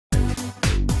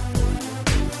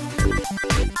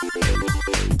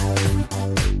Howdy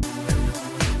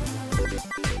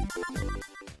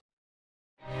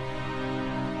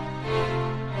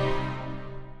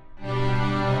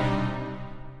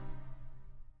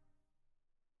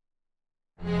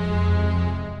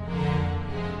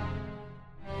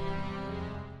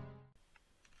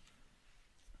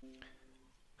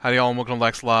y'all and welcome to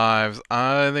Lac Lives.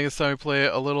 I think it's time we play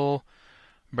a little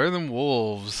Better Than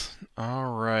Wolves.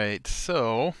 Alright,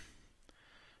 so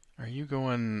are you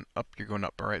going up? You're going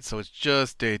up. Alright, so it's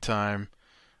just daytime.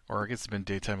 Or I guess it's been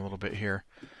daytime a little bit here.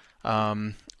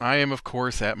 I am of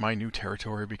course at my new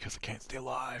territory because I can't stay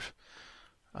alive.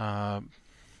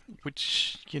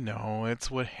 Which, you know,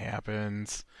 it's what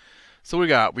happens. So we've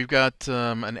got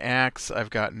an axe.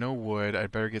 I've got no wood.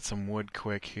 I'd better get some wood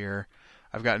quick here.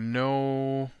 I've got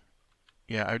no...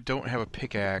 Yeah, I don't have a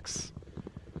pickaxe.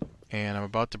 And I'm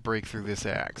about to break through this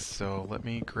axe. So let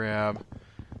me grab...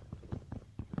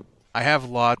 I have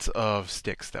lots of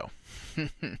sticks, though.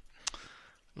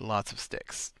 Lots of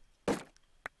sticks.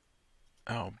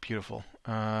 Oh, beautiful.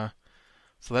 So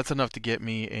that's enough to get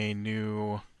me a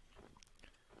new...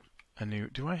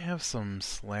 Do I have some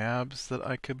slabs that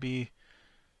I could be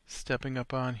stepping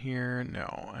up on here?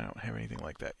 No, I don't have anything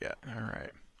like that yet.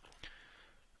 Alright.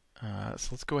 So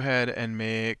let's go ahead and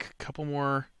make a couple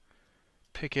more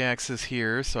pickaxes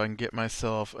here so I can get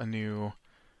myself a new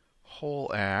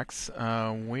whole axe.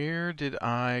 Where did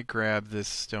I grab this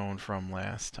stone from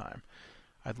last time?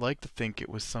 I'd like to think it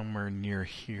was somewhere near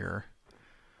here.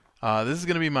 This is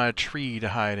going to be my tree to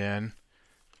hide in.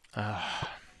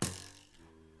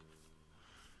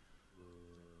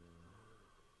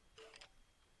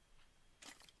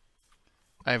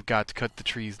 I've got to cut the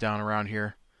trees down around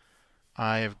here.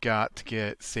 I have got to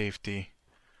get safety.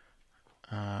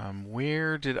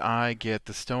 Where did I get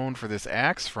the stone for this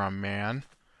axe from, man?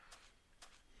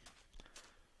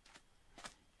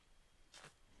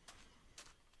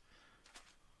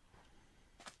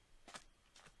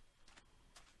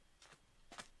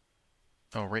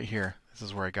 Oh, right here. This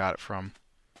is where I got it from.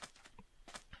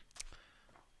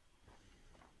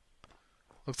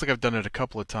 Looks like I've done it a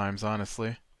couple of times,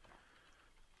 honestly.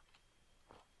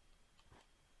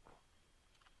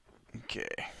 Okay.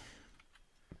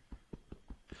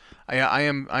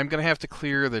 I'm gonna have to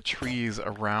clear the trees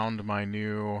around my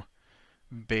new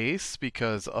base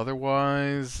because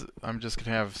otherwise I'm just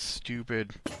gonna have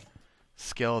stupid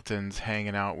skeletons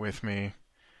hanging out with me,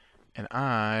 and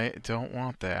I don't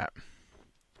want that.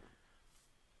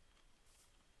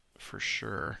 For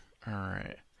sure.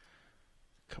 Alright.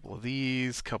 Couple of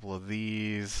these, couple of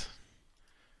these.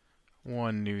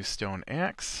 One new stone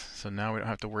axe. So now we don't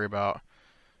have to worry about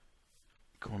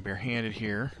going barehanded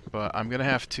here. But I'm going to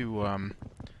have to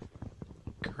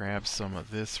grab some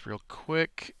of this real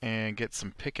quick and get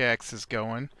some pickaxes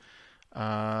going.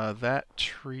 That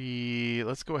tree...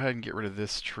 Let's go ahead and get rid of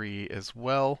this tree as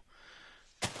well.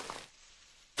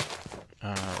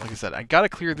 Like I said, I gotta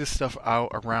clear this stuff out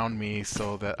around me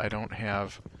so that I don't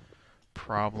have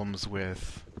problems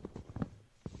with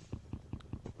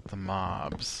the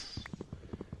mobs.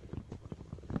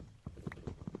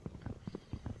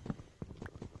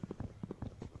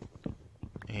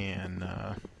 And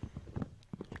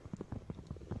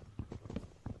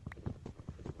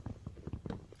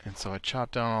so I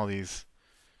chopped down all these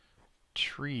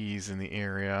trees in the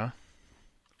area.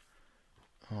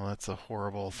 Oh, that's a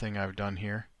horrible thing I've done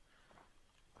here.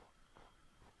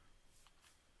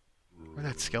 Where'd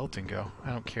that skeleton go? I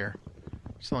don't care.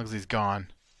 As long as he's gone.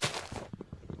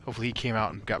 Hopefully he came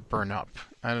out and got burned up.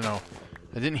 I don't know.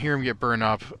 I didn't hear him get burned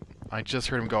up. I just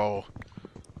heard him go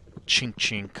chink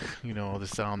chink. You know, the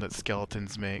sound that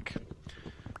skeletons make.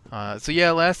 So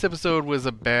yeah, last episode was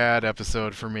a bad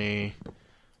episode for me.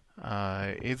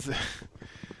 I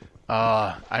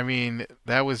mean,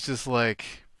 that was just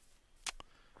like...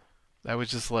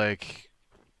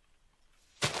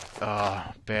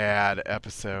 bad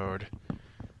episode.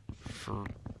 For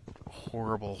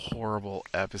horrible, horrible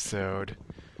episode.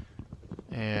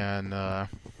 And,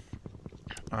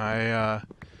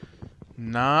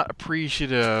 not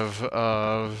appreciative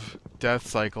of death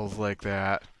cycles like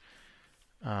that.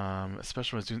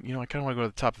 Especially when I was doing, you know, I kind of want to go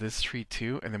to the top of this tree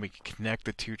too, and then we can connect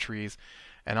the two trees.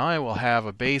 And I will have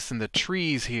a base in the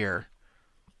trees here.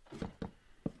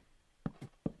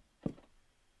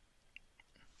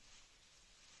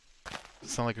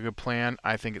 Sound like a good plan?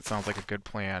 I think it sounds like a good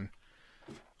plan.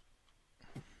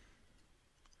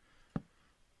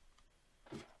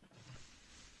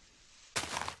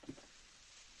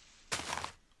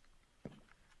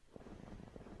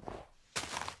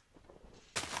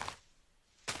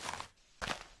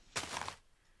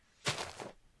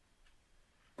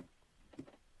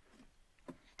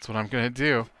 That's what I'm going to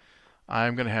do.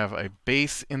 I'm going to have a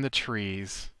base in the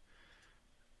trees.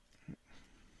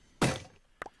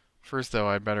 First, though,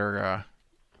 I better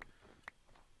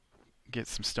get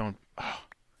some stone. Oh,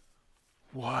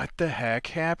 what the heck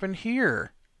happened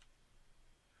here?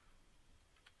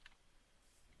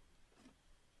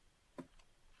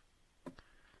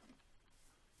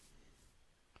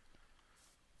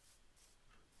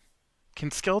 Can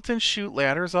skeletons shoot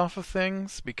ladders off of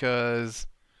things? Because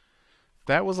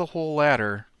that was a whole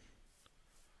ladder.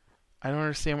 I don't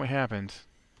understand what happened.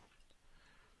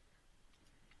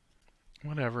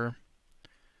 Whatever.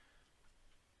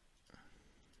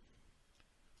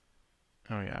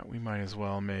 Oh yeah, we might as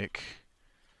well make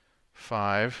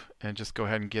 5 and just go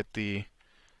ahead and get the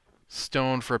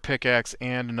stone for a pickaxe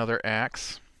and another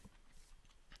axe.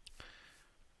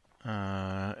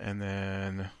 And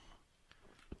then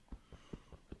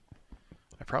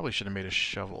I probably should have made a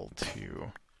shovel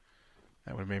too.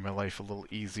 That would have made my life a little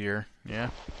easier. Yeah.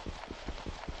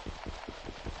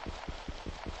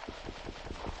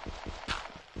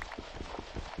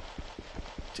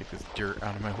 Take this dirt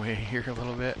out of my way here a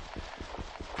little bit.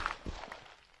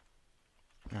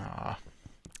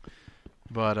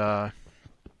 But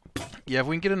yeah, if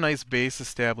we can get a nice base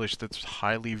established that's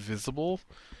highly visible,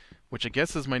 which I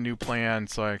guess is my new plan,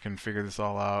 so I can figure this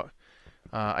all out.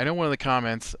 I know one of the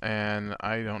comments, and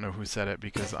I don't know who said it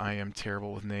because I am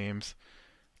terrible with names.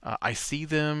 I see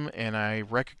them and I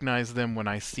recognize them when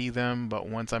I see them, but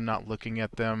once I'm not looking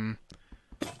at them,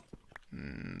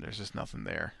 there's just nothing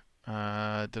there.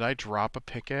 Did I drop a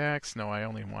pickaxe? No, I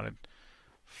only wanted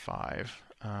 5.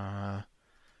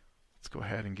 Let's go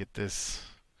ahead and get this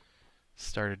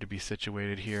started to be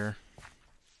situated here.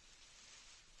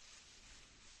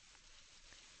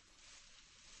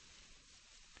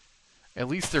 At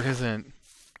least there isn't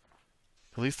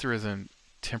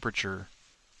temperature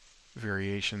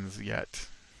variations yet.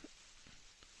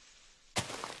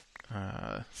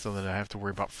 So that I have to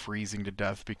worry about freezing to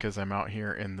death because I'm out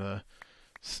here in the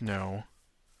snow.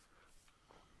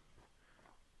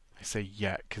 I say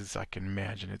yet because I can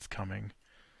imagine it's coming.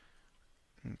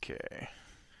 Okay.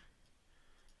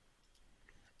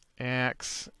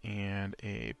 Axe and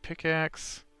a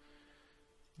pickaxe.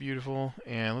 Beautiful.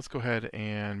 And let's go ahead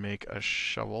and make a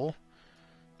shovel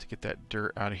to get that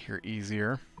dirt out of here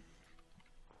easier.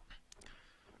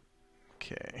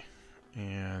 Okay.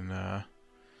 And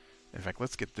in fact,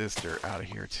 let's get this dirt out of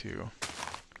here too.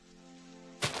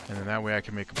 And then that way I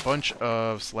can make a bunch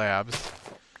of slabs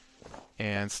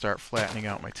and start flattening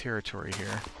out my territory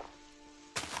here.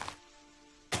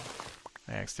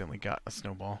 I accidentally got a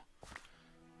snowball.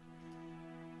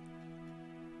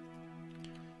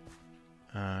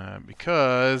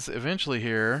 Because eventually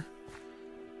here,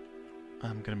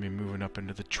 I'm going to be moving up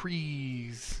into the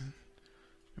trees.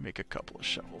 Make a couple of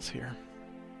shovels here.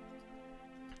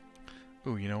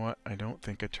 Ooh, you know what? I don't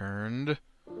think I turned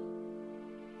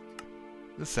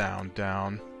the sound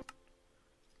down.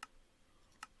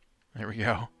 There we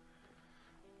go.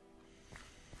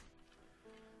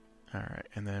 Alright,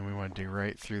 and then we want to dig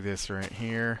right through this right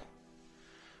here.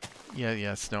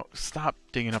 Yeah, snow. Stop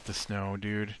digging up the snow,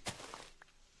 dude.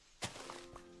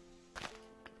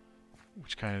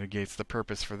 Which kind of negates the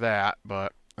purpose for that,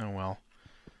 but oh well.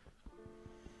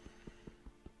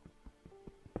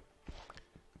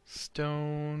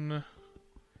 Stone.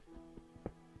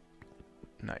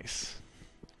 Nice.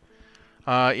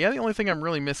 Yeah, the only thing I'm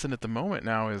really missing at the moment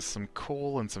now is some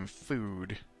coal and some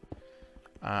food.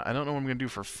 I don't know what I'm going to do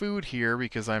for food here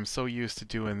because I'm so used to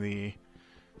doing the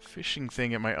fishing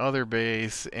thing at my other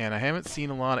base, and I haven't seen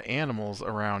a lot of animals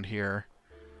around here.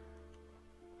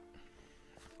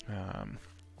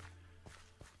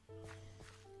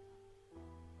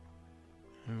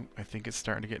 Ooh, I think it's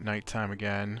starting to get nighttime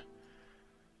again.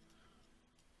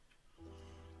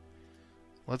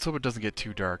 Let's hope it doesn't get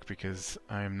too dark because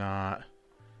I'm not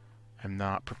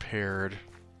prepared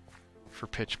for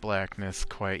pitch blackness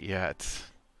quite yet.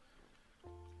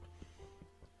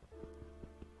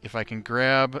 If I can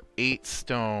grab 8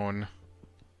 stone,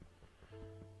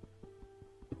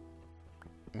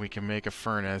 we can make a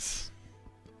furnace,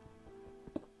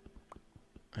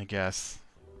 I guess.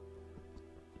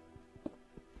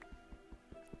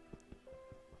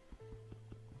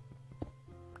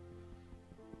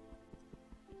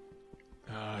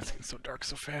 It's getting so dark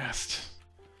so fast.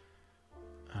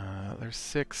 There's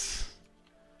 6.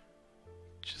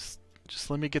 Just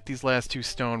let me get these last 2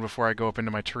 stone before I go up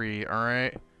into my tree,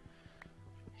 alright?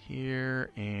 Here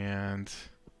and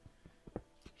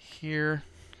here.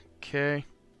 Okay.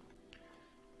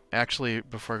 Actually,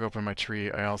 before I go up in my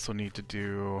tree, I also need to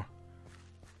do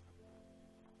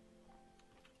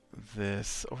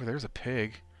this. Oh, there's a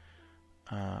pig.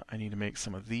 I need to make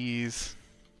some of these.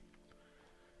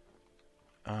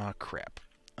 Crap.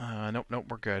 Nope,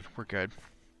 we're good. We're good.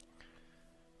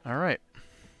 Alright.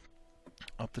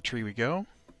 Up the tree we go.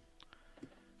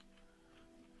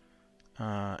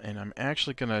 And I'm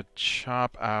actually going to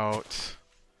chop out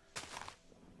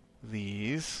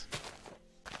these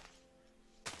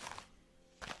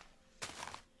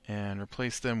and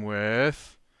replace them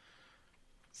with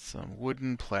some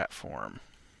wooden platform.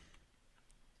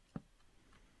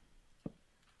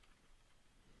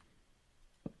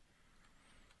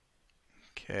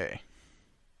 Okay.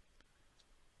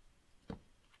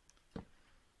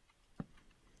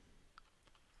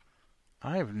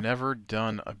 I have never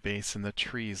done a base in the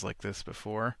trees like this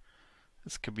before.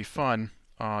 This could be fun.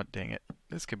 Aw, dang it.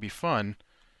 This could be fun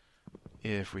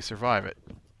if we survive it.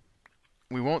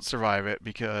 We won't survive it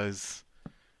because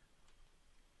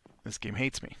this game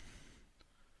hates me.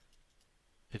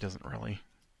 It doesn't really.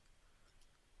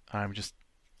 I'm just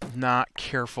not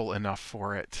careful enough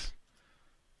for it.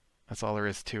 That's all there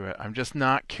is to it. I'm just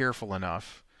not careful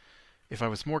enough. If I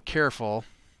was more careful,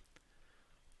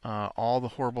 all the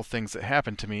horrible things that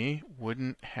happen to me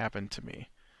wouldn't happen to me.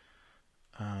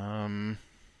 I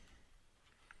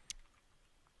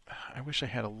wish I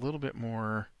had a little bit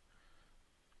more.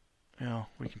 Well,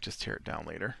 we can just tear it down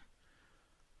later.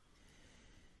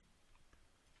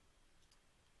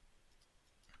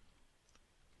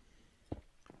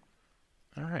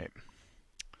 All right.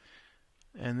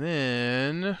 And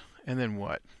then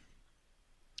what?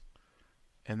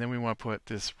 And then we want to put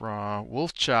this raw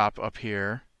wolf chop up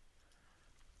here.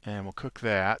 And we'll cook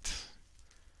that.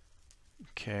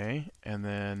 Okay, and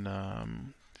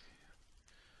then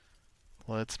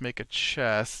let's make a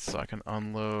chest so I can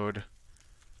unload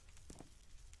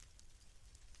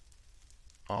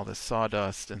all this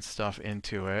sawdust and stuff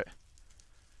into it.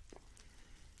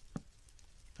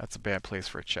 That's a bad place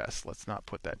for a chest. Let's not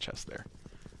put that chest there.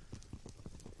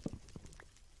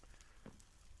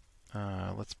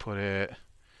 Let's put it...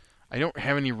 I don't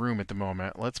have any room at the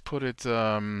moment. Let's put it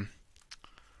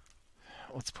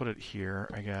here,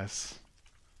 I guess.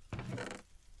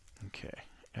 Okay.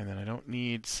 And then I don't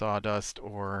need sawdust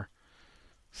or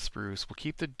spruce. We'll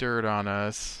keep the dirt on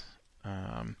us.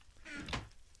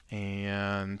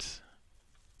 And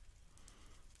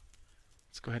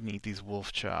let's go ahead and eat these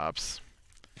wolf chops.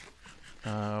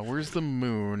 Where's the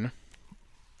moon?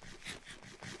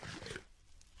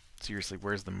 Seriously,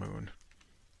 where's the moon?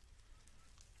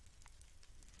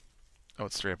 Oh,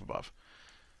 it's straight up above.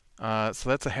 So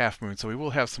that's a half moon, so we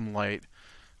will have some light.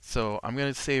 So I'm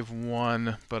going to save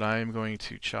one, but I'm going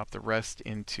to chop the rest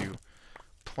into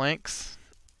planks.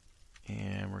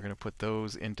 And we're going to put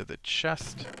those into the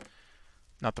chest.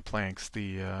 Not the planks,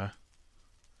 the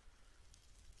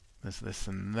this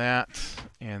and that.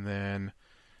 And then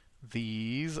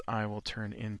these I will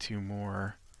turn into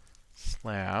more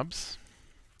slabs.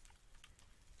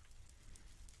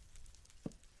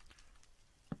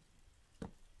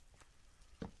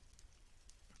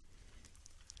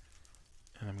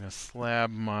 And I'm going to slab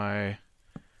my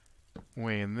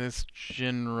way in this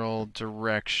general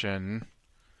direction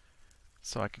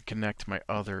so I can connect my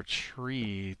other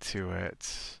tree to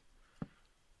it.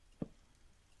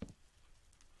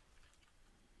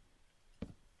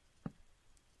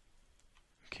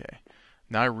 Okay.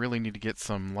 Now I really need to get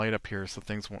some light up here so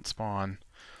things won't spawn.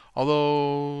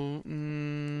 Although,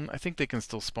 I think they can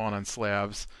still spawn on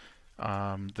slabs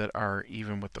that are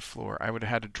even with the floor. I would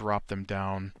have had to drop them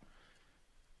down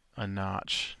a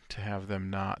notch to have them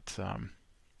not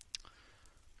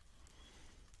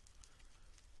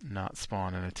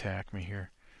spawn and attack me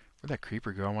here. Where'd that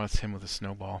creeper go? I want to hit him with a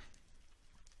snowball.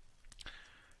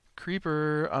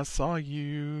 Creeper, I saw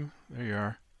you. There you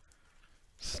are.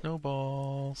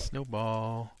 Snowball,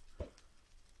 snowball.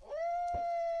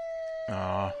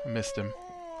 Aw, I missed him.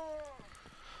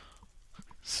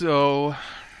 So,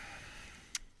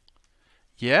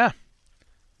 yeah.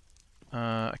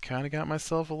 I kind of got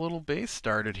myself a little base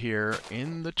started here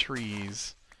in the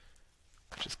trees,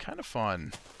 which is kind of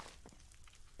fun.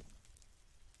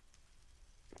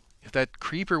 If that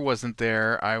creeper wasn't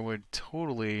there, I would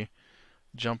totally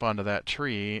jump onto that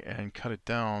tree and cut it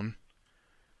down.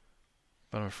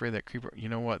 But I'm afraid that creeper... You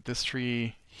know what? This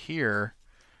tree here,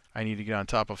 I need to get on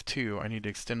top of too. I need to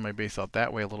extend my base out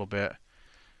that way a little bit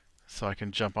so I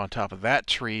can jump on top of that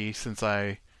tree since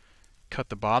I cut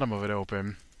the bottom of it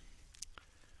open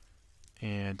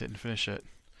and didn't finish it.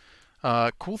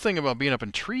 Cool thing about being up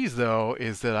in trees, though,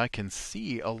 is that I can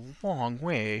see a long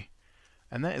way,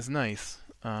 and that is nice.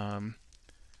 Although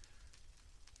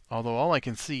all I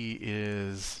can see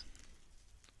is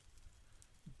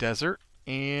desert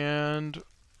and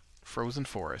frozen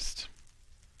forest.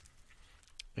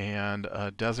 And a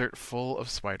desert full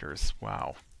of spiders.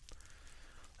 Wow.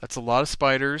 That's a lot of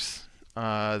spiders.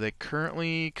 They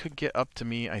currently could get up to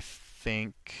me, I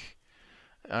think.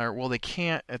 Well, they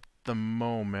can't at the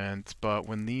moment, but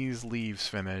when these leaves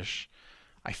finish,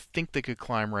 I think they could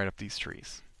climb right up these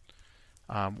trees.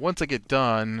 Once I get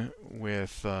done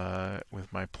with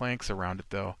my planks around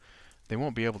it, though, they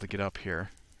won't be able to get up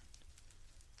here.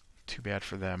 Too bad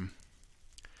for them.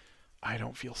 I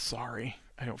don't feel sorry.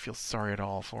 I don't feel sorry at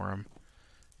all for them.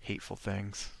 Hateful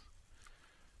things.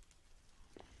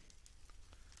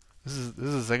 This is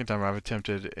the second time I've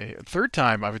attempted third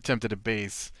time I've attempted a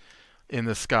base in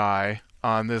the sky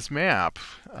on this map,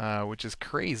 which is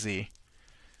crazy.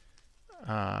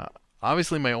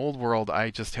 Obviously, my old world,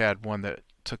 I just had one that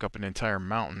took up an entire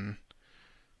mountain.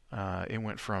 It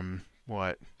went from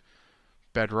what,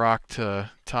 bedrock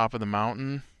to top of the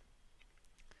mountain.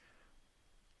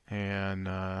 And,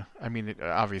 I mean,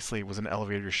 obviously it was an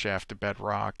elevator shaft to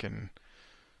bedrock, and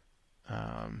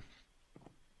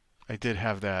I did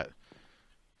have that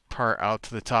part out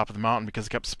to the top of the mountain because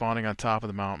it kept spawning on top of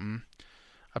the mountain.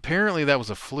 Apparently that was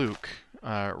a fluke,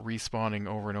 respawning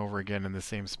over and over again in the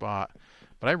same spot.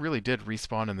 But I really did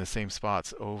respawn in the same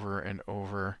spots over and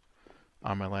over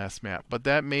on my last map. But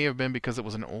that may have been because it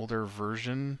was an older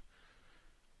version,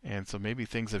 and so maybe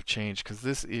things have changed, because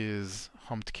this is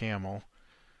Humped Camel.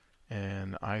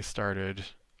 And I started,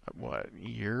 what, a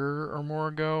year or more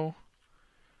ago?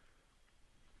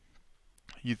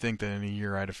 You'd think that in a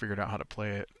year I'd have figured out how to play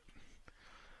it.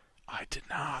 I did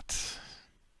not.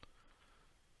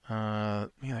 Man,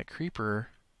 that creeper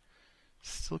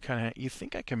still kind of... You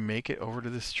think I can make it over to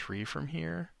this tree from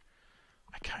here?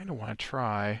 I kind of want to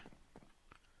try.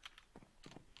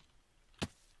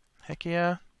 Heck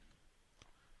yeah.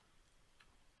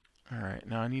 Alright,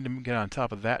 now I need to get on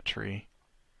top of that tree.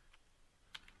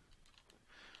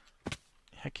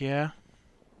 Heck yeah.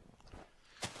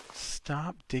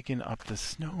 Stop digging up the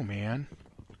snow, man.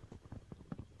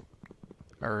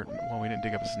 Or, well, we didn't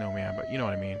dig up a snowman, but you know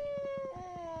what I mean.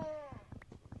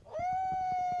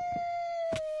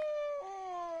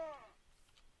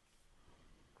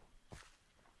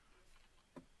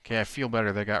 Okay, I feel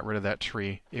better that I got rid of that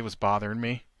tree. It was bothering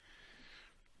me.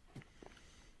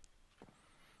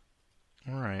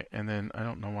 Alright, and then I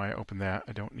don't know why I opened that.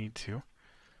 I don't need to.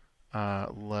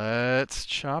 Let's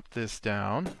chop this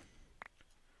down.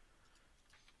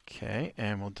 Okay,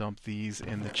 and we'll dump these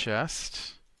in the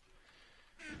chest.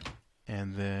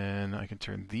 And then I can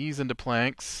turn these into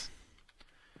planks.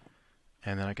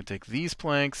 And then I can take these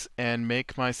planks and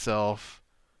make myself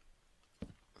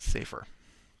safer.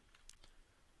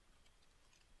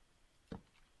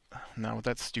 Not with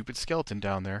that stupid skeleton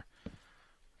down there.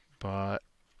 But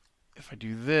if I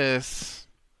do this...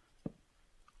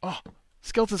 Oh!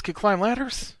 Skeletons can climb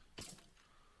ladders?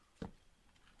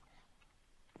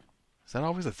 Is that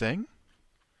always a thing?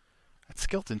 That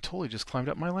skeleton totally just climbed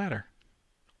up my ladder.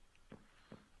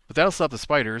 But that'll stop the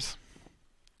spiders,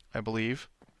 I believe.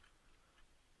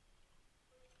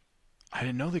 I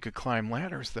didn't know they could climb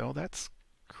ladders, though. That's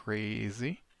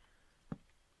crazy.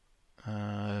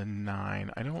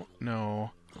 9. I don't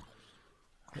know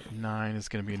that 9 is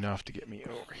going to be enough to get me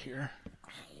over here.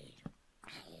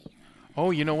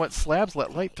 Oh, you know what? Slabs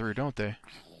let light through, don't they?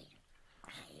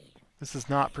 This is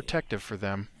not protective for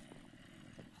them.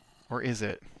 Or is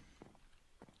it?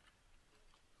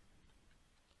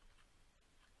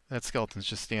 That skeleton's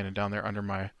just standing down there under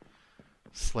my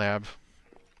slab.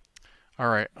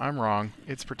 Alright, I'm wrong.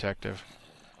 It's protective.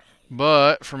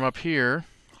 But from up here,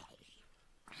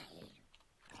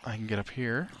 I can get up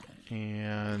here,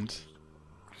 and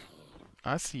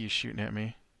I see you shooting at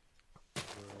me.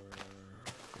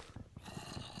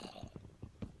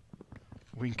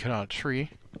 We can cut out a tree.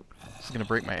 This is going to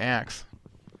break my axe,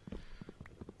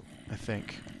 I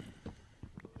think.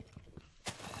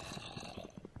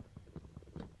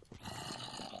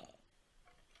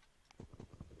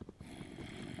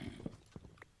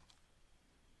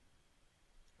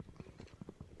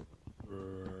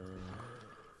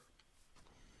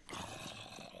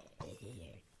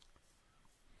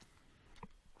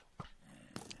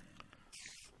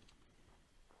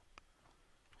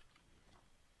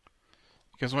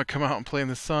 You guys want to come out and play in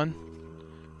the sun?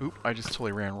 Oop, I just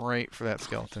totally ran right for that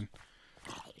skeleton.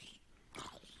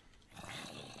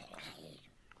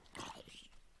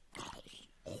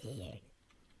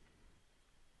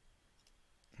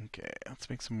 Okay,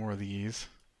 let's make some more of these.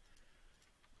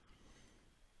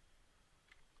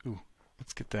 Ooh,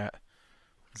 let's get that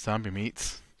zombie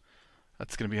meats.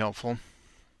 That's going to be helpful.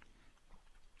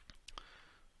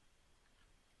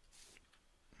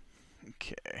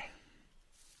 Okay.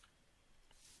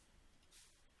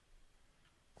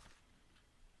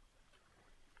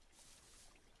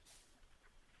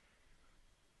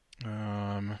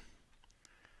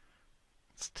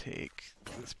 Let's take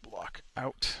this block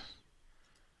out.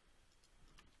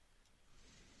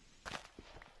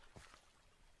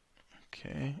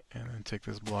 Okay, and then take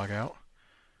this block out.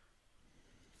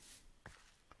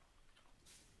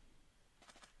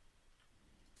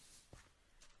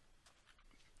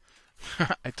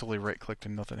 I totally right-clicked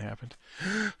and nothing happened.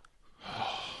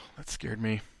 Oh, that scared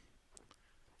me.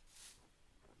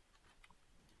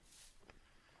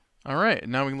 Alright,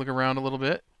 now we can look around a little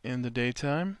bit in the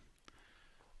daytime.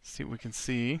 See what we can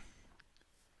see.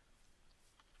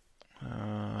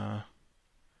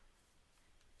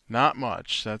 Not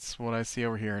much. That's what I see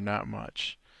over here. Not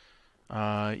much.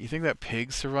 You think that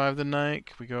pig survived the night?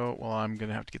 Could we go? Well, I'm going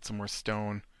to have to get some more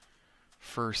stone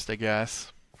first, I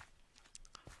guess.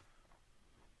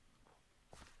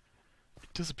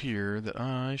 It does appear that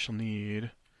I shall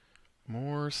need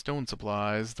more stone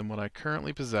supplies than what I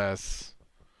currently possess.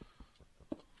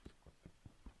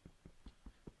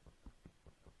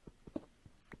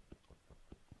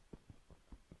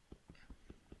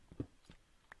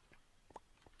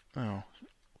 Oh.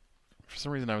 For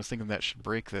some reason I was thinking that should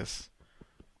break this.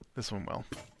 This one will.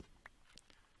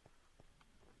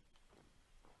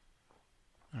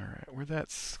 Alright, where'd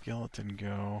that skeleton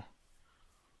go?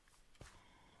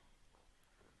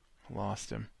 Lost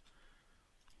him.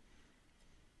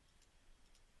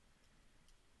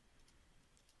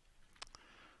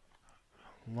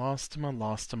 Lost him, I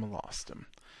lost him, I lost him.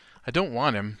 I don't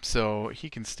want him, so he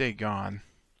can stay gone.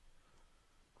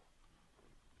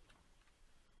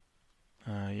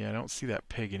 Yeah, I don't see that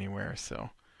pig anywhere,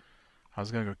 so I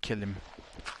was gonna go kill him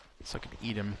so I could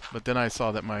eat him. But then I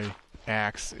saw that my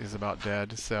axe is about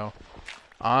dead, so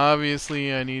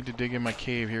obviously I need to dig in my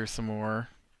cave here some more.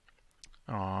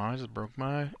 Aw, I just broke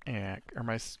my axe, or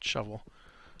my shovel.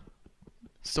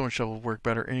 Stone shovel would work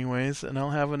better anyways, and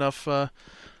I'll have enough, well,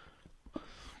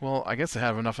 I guess I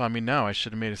have enough on me now. I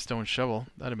should have made a stone shovel.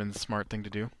 That'd have been the smart thing to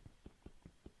do.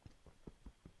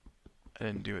 I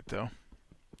didn't do it, though.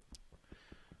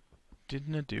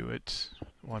 Didn't I do it?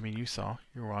 Well, I mean, you saw.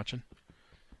 You were watching.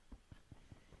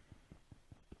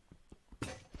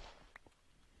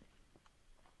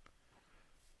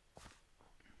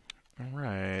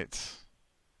 Alright.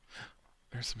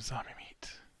 There's some zombie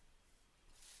meat.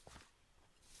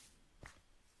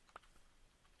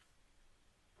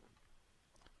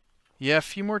 Yeah, a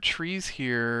few more trees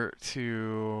here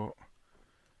to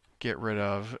get rid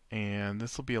of, and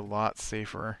this will be a lot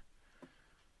safer.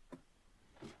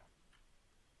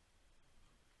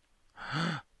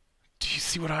 Do you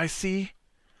see what I see?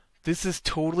 This is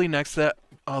totally next to that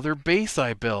other base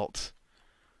I built.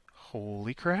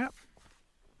 Holy crap.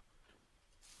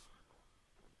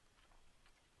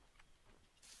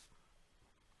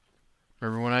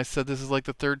 Remember when I said this is like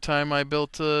the third time I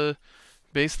built a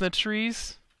base in the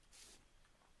trees?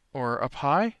 Or up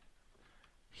high?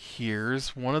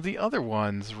 Here's one of the other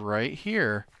ones right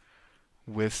here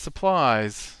with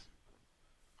supplies.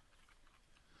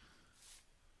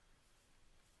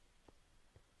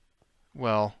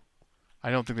 Well,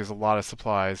 I don't think there's a lot of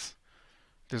supplies.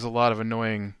 There's a lot of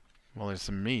annoying... Well, there's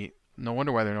some meat. No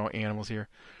wonder why there are no animals here.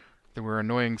 There were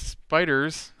annoying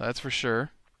spiders, that's for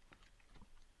sure.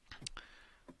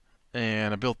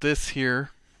 And I built this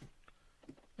here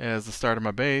as the start of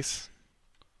my base.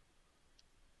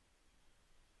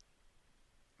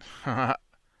 That's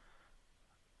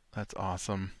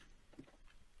awesome.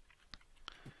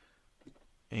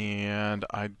 And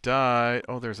I died.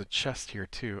 Oh, there's a chest here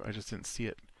too. I just didn't see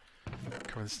it.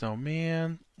 Cover the snow.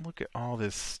 Man, look at all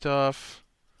this stuff.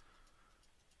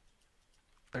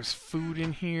 There's food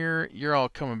in here. You're all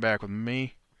coming back with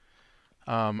me.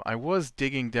 I was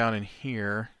digging down in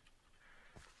here.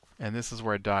 And this is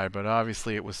where I died, but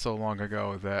obviously it was so long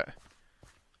ago that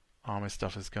all my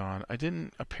stuff is gone. I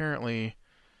didn't apparently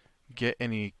get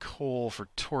any coal for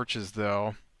torches,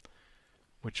 though,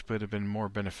 which would have been more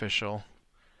beneficial.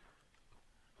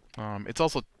 It's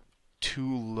also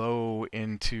too low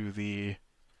into the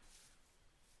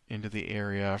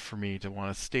area for me to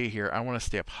want to stay here. I want to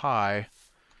stay up high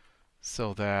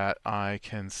so that I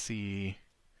can see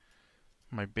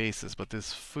my bases, but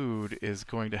this food is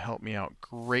going to help me out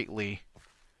greatly.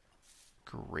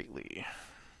 Greatly.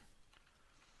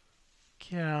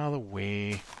 Get out of the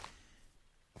way.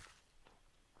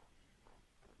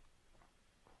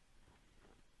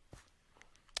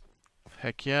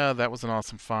 Heck yeah, that was an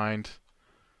awesome find.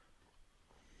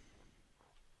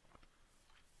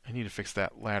 I need to fix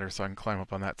that ladder so I can climb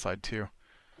up on that side too.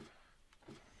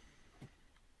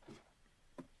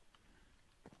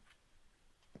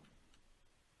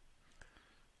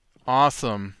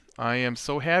 Awesome. I am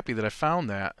so happy that I found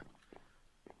that.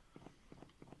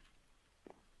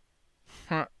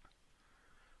 Huh.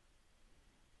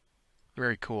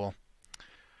 Very cool.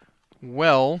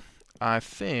 Well, I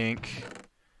think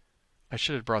I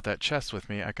should have brought that chest with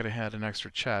me. I could have had an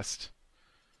extra chest.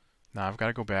 Now I've got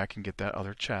to go back and get that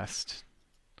other chest.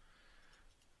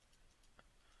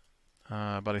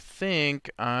 But I think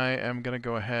I am going to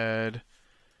go ahead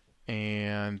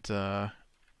and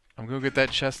I'm going to get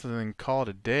that chest and then call it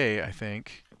a day, I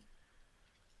think.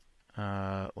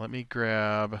 Let me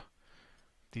grab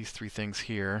these 3 things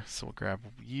here. So we'll grab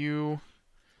you,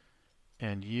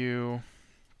 and you,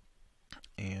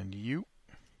 and you.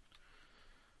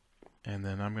 And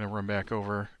then I'm going to run back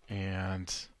over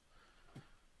and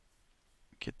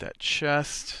get that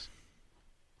chest.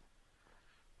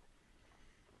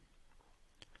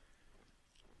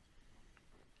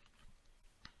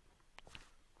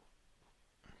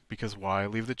 Because why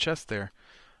leave the chest there?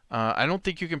 I don't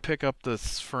think you can pick up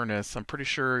this furnace. I'm pretty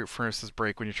sure furnaces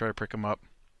break when you try to pick them up.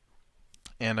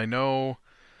 And I know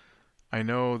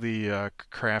the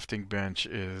crafting bench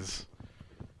is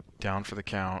down for the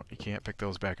count. You can't pick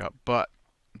those back up. But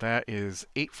that is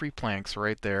 8 free planks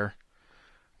right there.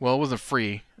 Well, it wasn't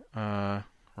free, right?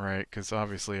 Because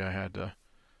obviously I had to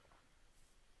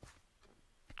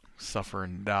suffer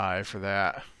and die for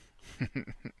that.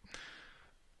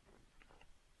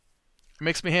 It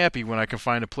makes me happy when I can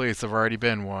find a place I've already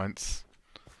been once.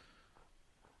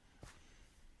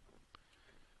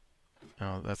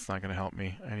 Oh, that's not going to help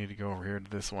me. I need to go over here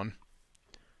to this one.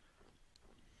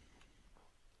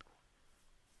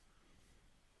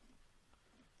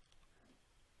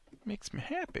 Makes me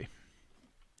happy.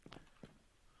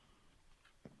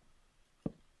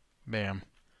 Bam.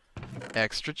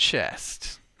 Extra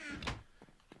chest.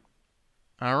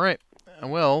 Alright.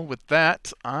 Well, with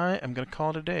that, I am going to call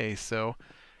it a day. So,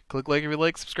 click like if you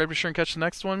like, subscribe to share, and catch the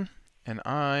next one. And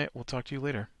I will talk to you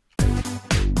later.